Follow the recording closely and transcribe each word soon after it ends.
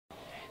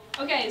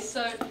Okay,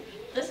 so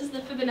this is the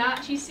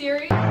Fibonacci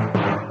series.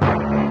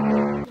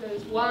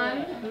 There's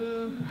 1,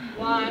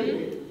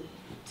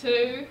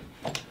 2,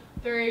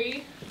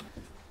 3,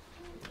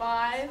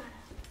 5,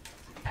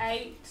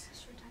 8,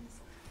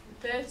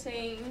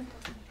 13,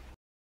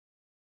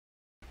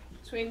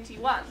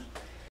 21.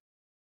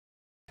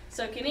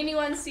 So can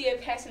anyone see a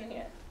pattern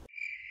here?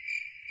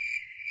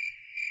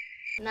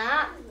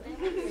 Nah.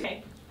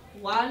 Okay.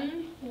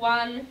 1,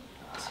 1,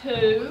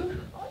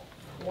 2,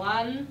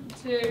 1,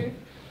 2,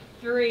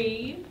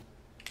 3.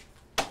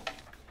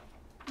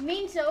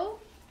 Mental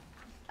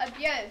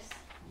abuse.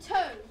 2.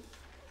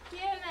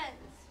 Humans.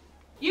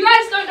 You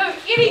guys don't know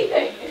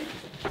anything!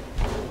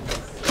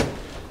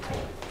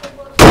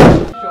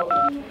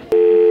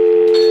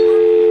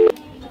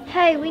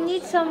 Hey, we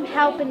need some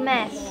help in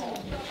maths.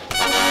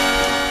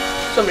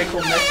 Somebody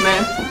called Math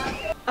Man.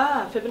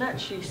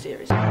 Fibonacci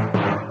series.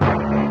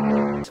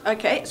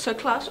 Okay, so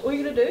class, all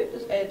you're going to do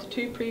is add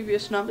 2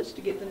 previous numbers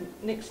to get the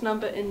next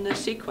number in the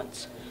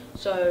sequence.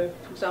 So,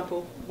 for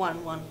example,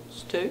 1, 1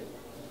 is 2,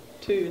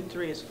 2 and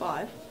 3 is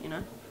 5, you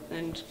know,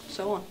 and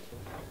so on.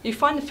 You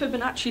find the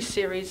Fibonacci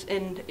series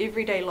in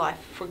everyday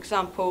life, for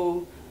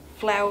example,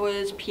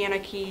 flowers, piano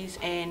keys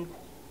and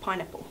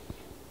pineapple.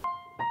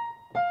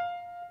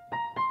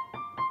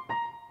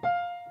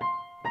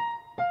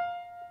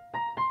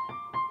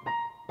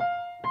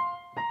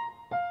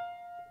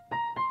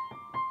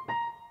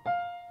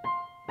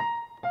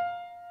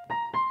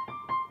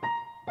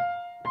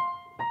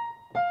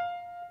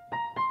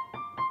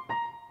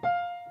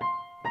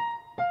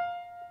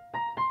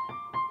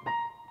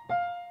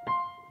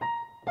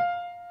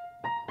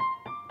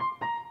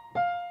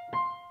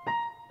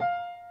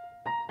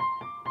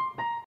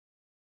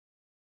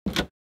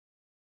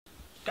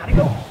 Gotta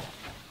go.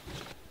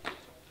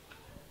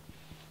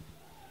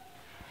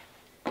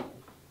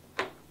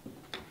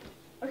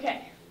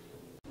 Okay.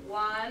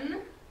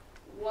 1,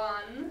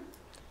 1,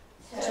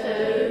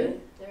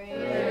 2,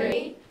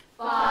 3,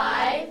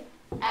 5,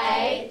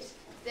 8,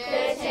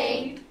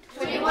 13,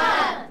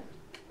 21.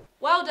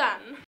 Well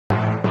done.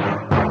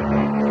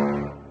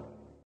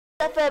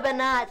 The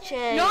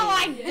Fibonacci. Not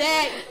like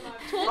that.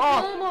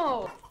 Talk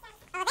normal.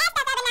 Oh, that's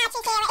the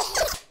Fibonacci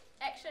series.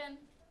 Action.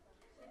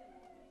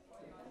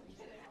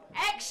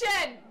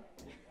 Action.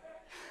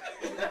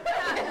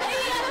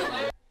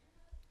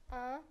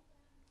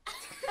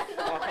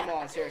 Oh, come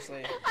on,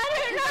 seriously. I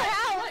don't know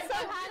how. It's so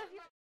hard of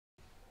you.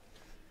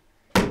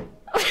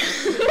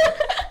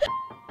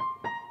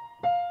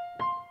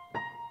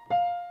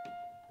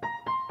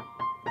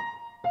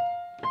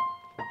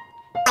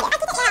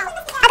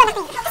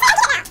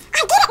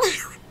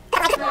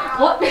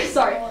 What?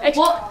 Sorry.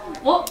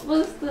 What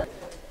was the...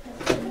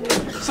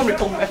 Somebody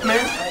called Math Man.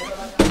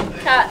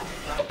 Cut.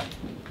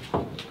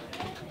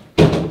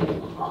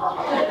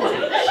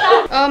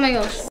 Oh my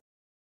gosh.